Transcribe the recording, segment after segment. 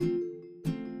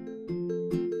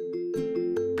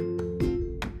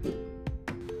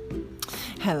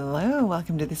Hello,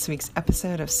 welcome to this week's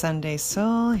episode of Sunday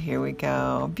Soul. Here we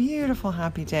go. Beautiful,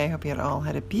 happy day. Hope you all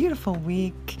had a beautiful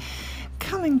week.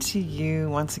 Coming to you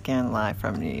once again live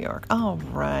from New York. All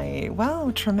right.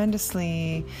 Well,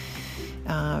 tremendously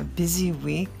busy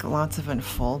week. Lots of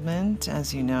unfoldment,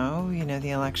 as you know.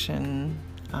 The election,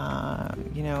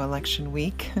 election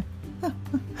week.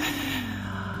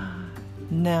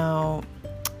 Now,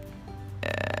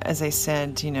 as I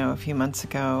said, a few months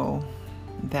ago,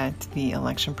 that the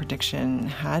election prediction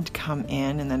had come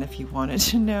in, and then if you wanted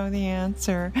to know the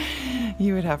answer,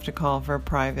 you would have to call for a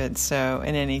private. So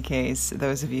in any case,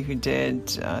 those of you who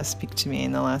did speak to me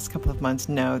in the last couple of months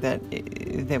know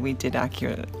that we did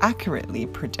accurately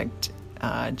predict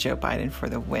Joe Biden for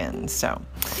the win. So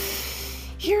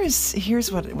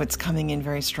here's what's coming in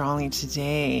very strongly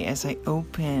today as I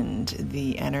opened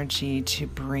the energy to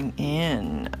bring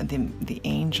in the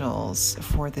angels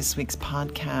for this week's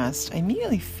podcast. I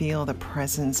immediately feel the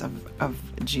presence of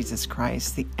Jesus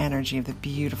Christ, the energy of the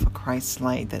beautiful Christ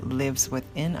light that lives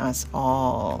within us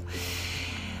all.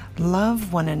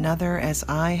 Love one another as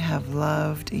I have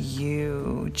loved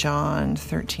you. John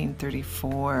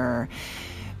 13:34.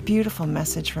 Beautiful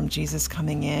message from Jesus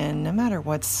coming in. No matter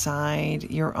what side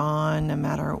you're on, no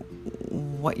matter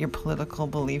what your political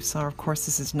beliefs are. Of course,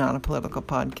 this is not a political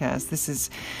podcast.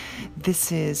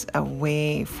 This is a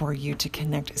way for you to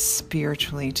connect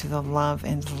spiritually to the love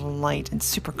and light and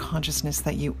super consciousness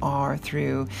that you are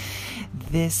through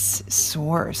this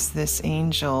source, this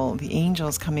angel. The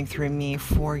angels coming through me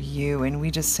for you, and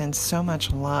we just send so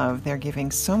much love. They're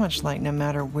giving so much light, no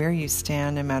matter where you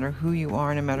stand, no matter who you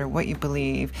are, no matter what you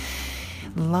believe.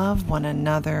 Love one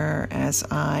another as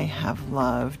I have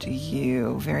loved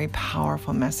you. Very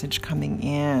powerful message coming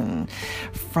in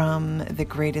from the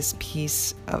greatest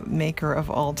peace maker of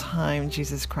all time,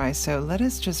 Jesus Christ. So let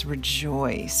us just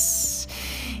rejoice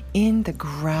in the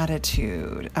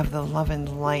gratitude of the love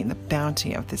and light and the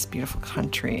bounty of this beautiful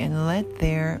country, and let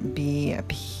there be a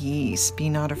peace. Be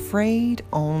not afraid,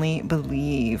 only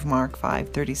believe. Mark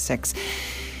 5:36.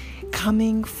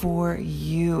 Coming for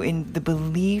you in the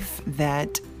belief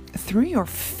that through your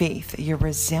faith, your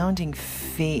resounding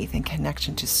faith and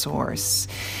connection to source,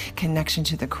 connection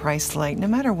to the Christ light, no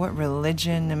matter what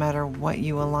religion, no matter what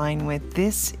you align with,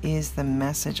 this is the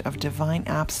message of divine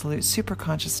absolute super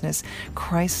consciousness,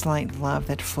 Christ light love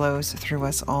that flows through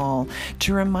us all,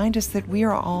 to remind us that we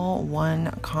are all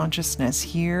one consciousness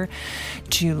here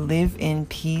to live in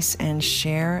peace and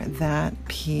share that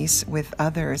peace with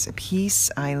others.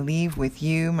 Peace I leave with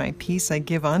you, my peace I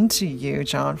give unto you,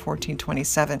 John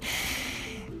 14:27.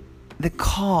 The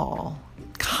call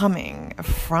coming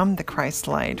from the Christ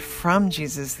light, from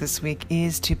Jesus this week,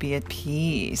 is to be at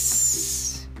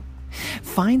peace.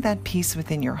 Find that peace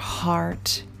within your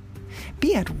heart.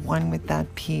 Be at one with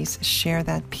that peace, share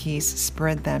that peace,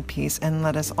 spread that peace, and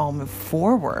let us all move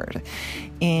forward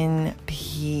in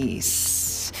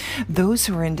peace. Those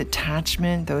who are in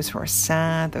detachment, those who are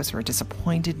sad, those who are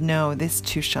disappointed, know this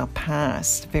too shall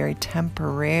pass. Very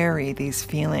temporary, these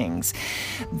feelings.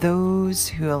 Those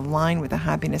who align with the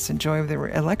happiness and joy of the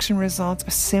election results,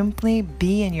 simply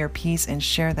be in your peace and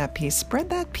share that peace. Spread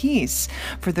that peace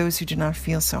for those who do not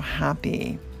feel so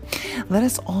happy. Let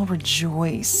us all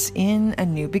rejoice in a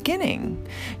new beginning.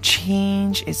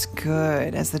 Change is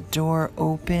good as the door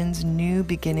opens, new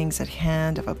beginnings at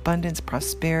hand of abundance,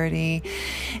 prosperity,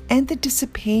 and the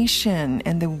dissipation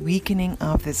and the weakening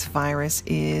of this virus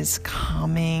is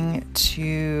coming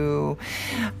to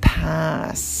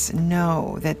pass.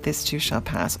 Know that this too shall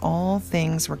pass. All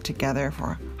things work together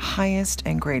for highest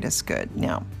and greatest good.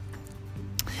 Now,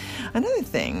 another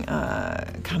thing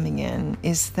coming in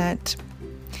is that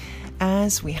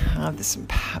as we have this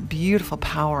beautiful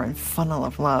power and funnel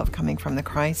of love coming from the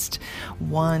Christ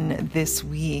one this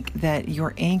week, that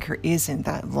your anchor is in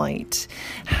that light.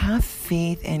 Have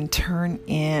faith and turn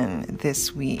in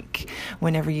this week.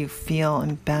 Whenever you feel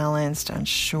imbalanced,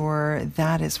 unsure,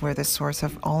 that is where the source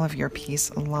of all of your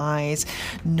peace lies.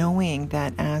 Knowing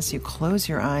that as you close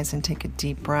your eyes and take a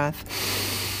deep breath,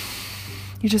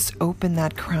 you just open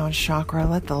that crown chakra,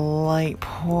 let the light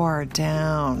pour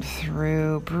down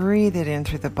through, breathe it in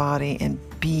through the body, and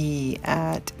be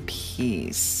at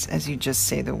peace. As you just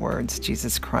say the words,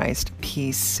 Jesus Christ,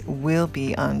 peace will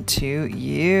be unto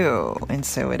you. And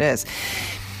so it is.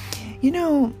 We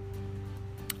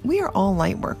are all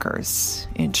light workers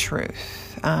in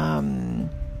truth. I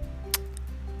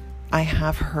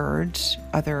have heard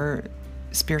other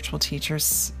spiritual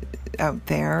teachers out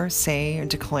there say or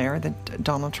declare that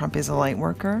Donald Trump is a light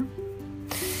worker.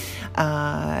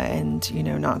 And,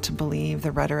 not to believe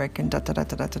the rhetoric and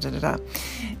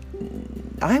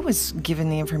I was given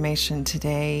the information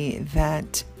today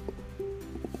that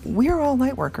we are all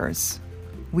light workers.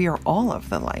 We are all of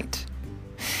the light.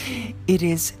 It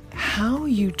is how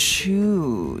you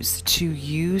choose to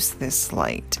use this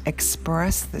light,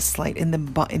 express this light in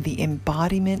the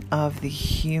embodiment of the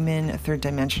human third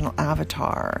dimensional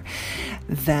avatar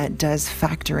that does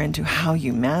factor into how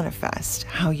you manifest,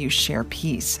 how you share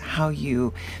peace, how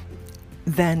you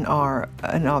then are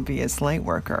an obvious light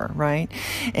worker, right?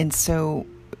 And so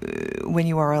when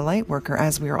you are a light worker,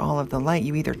 as we are all of the light,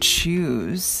 you either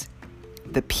choose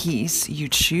the peace, you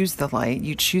choose the light,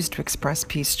 you choose to express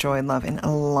peace, joy, love, and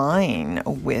align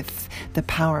with the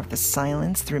power of the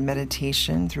silence through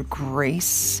meditation, through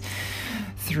grace,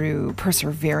 through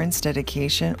perseverance,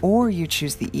 dedication, or you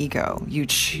choose the ego. You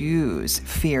choose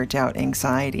fear, doubt,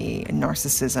 anxiety,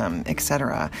 narcissism,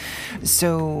 etc.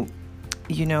 So,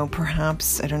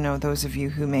 perhaps, I don't know, those of you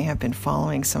who may have been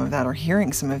following some of that or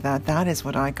hearing some of that, that is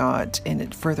what I got, and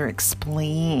it further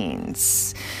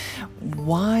explains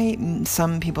why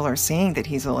some people are saying that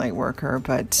he's a light worker,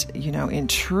 but, in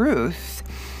truth,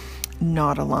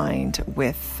 not aligned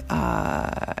with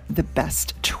the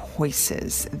best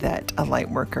choices that a light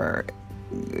worker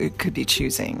could be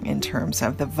choosing in terms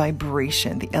of the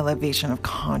vibration, the elevation of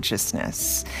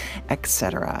consciousness,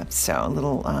 etc.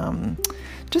 So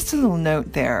just a little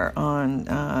note there on,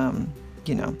 on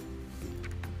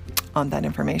that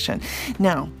information.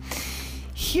 Now,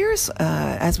 here's,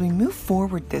 as we move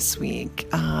forward this week,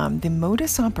 the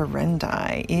modus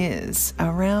operandi is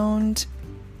around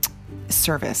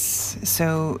service.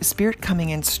 So Spirit coming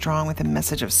in strong with a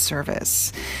message of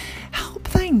service. Help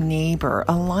thy neighbor,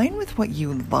 align with what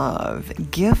you love,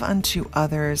 give unto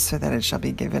others so that it shall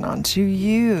be given unto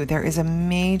you. There is a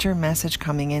major message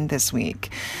coming in this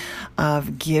week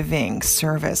of giving,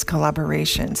 service,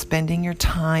 collaboration, spending your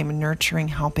time nurturing,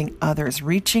 helping others,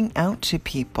 reaching out to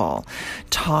people,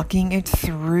 talking it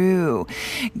through.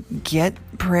 Get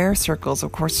prayer circles,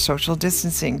 of course, social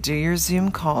distancing, do your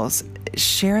Zoom calls,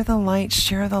 share the light,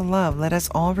 share the love. Let us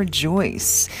all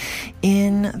rejoice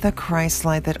in the Christ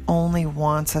light that only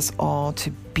wants us all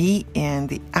to be in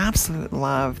the absolute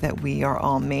love that we are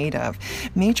all made of.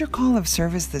 Major call of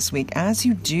service this week. As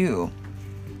you do,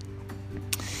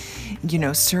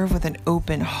 serve with an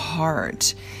open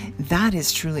heart. That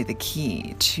is truly the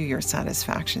key to your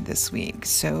satisfaction this week.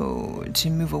 So to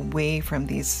move away from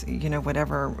these,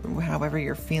 however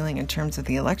you're feeling in terms of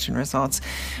the election results,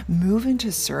 move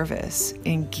into service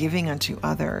in giving unto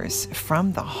others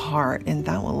from the heart, and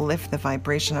that will lift the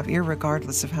vibration of,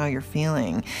 irregardless of how you're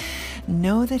feeling.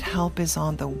 Know that help is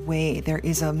on the way. There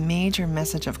is a major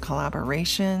message of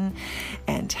collaboration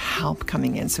and help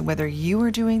coming in. So whether you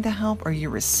are doing the help or you're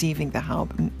receiving the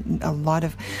help, a lot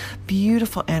of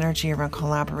beautiful energy around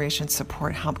collaboration,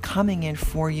 support, help coming in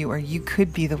for you, or you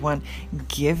could be the one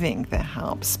giving the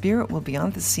help. Spirit will be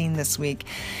on the scene this week,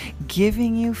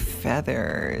 giving you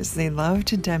feathers. They love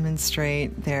to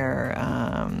demonstrate their,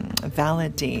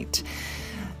 validate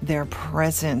their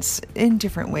presence in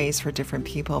different ways for different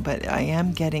people, but I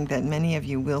am getting that many of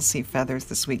you will see feathers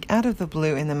this week out of the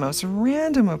blue in the most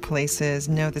random of places.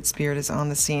 Know that Spirit is on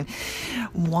the scene,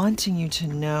 wanting you to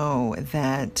know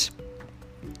that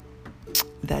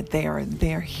they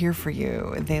are here for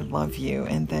you, they love you,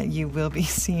 and that you will be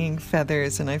seeing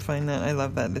feathers. And I find that, I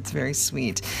love that. That's very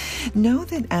sweet. Know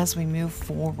that as we move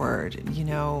forward,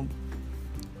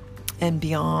 and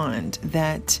beyond,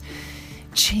 that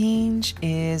change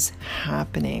is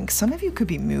happening. Some of you could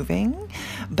be moving,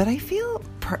 but I feel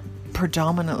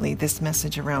predominantly this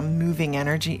message around moving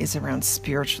energy is around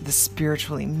the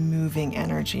spiritually moving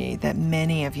energy that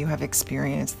many of you have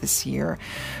experienced this year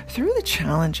through the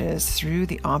challenges, through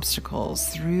the obstacles,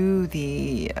 through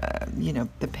the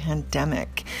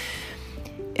pandemic.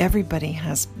 Everybody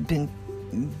has been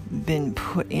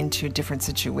put into different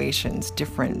situations,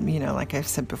 different, like I've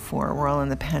said before, we're all in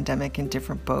the pandemic in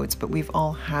different boats, but we've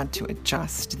all had to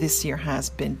adjust. This year has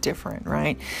been different,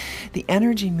 right? The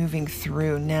energy moving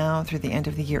through now through the end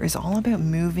of the year is all about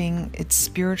moving. It's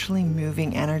spiritually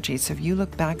moving energy. So if you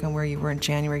look back on where you were in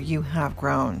January, you have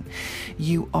grown,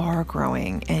 you are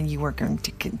growing, and you are going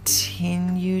to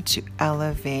continue to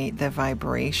elevate the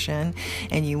vibration,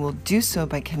 and you will do so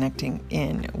by connecting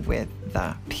in with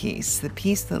the peace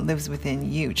that lives within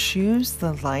you. Choose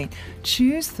the light,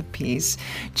 choose the peace,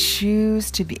 choose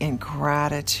to be in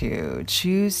gratitude,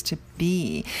 choose to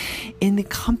be in the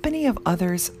company of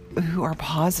others are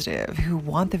positive, who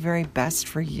want the very best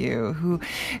for you,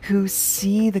 who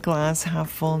see the glass half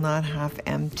full, not half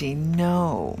empty,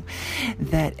 know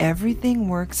that everything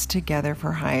works together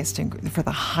for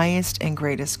the highest and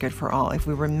greatest good for all. If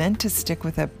we were meant to stick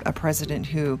with a president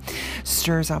who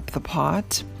stirs up the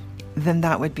pot, then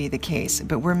that would be the case.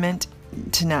 But we're meant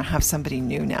to not have somebody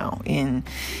new now in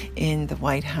the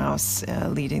White House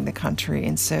leading the country.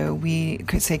 And so we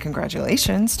could say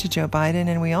congratulations to Joe Biden.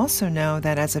 And we also know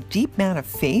that as a deep man of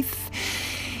faith,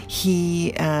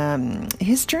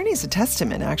 his journey is a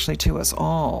testament actually to us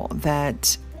all,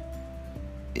 that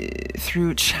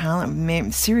through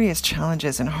serious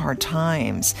challenges and hard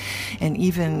times, and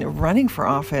even running for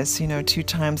office, 2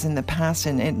 times in the past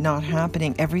and it not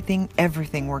happening,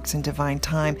 everything works in divine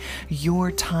time.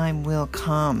 Your time will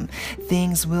come.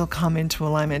 Things will come into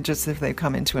alignment, just as they've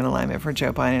come into an alignment for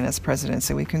Joe Biden as president.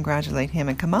 So we congratulate him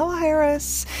and Kamala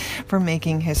Harris for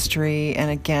making history. And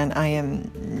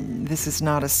again, this is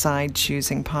not a side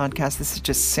choosing podcast. This is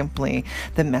just simply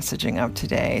the messaging of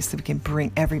today, so we can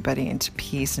bring everybody into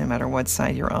peace, no matter what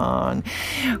side you're on.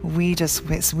 We just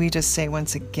say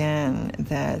once again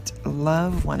that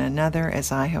love one another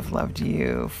as I have loved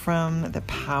you, from the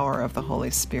power of the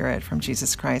Holy Spirit, from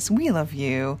Jesus Christ. We love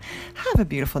you. Have a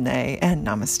beautiful day, and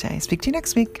namaste. Speak to you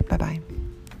next week. Bye-bye.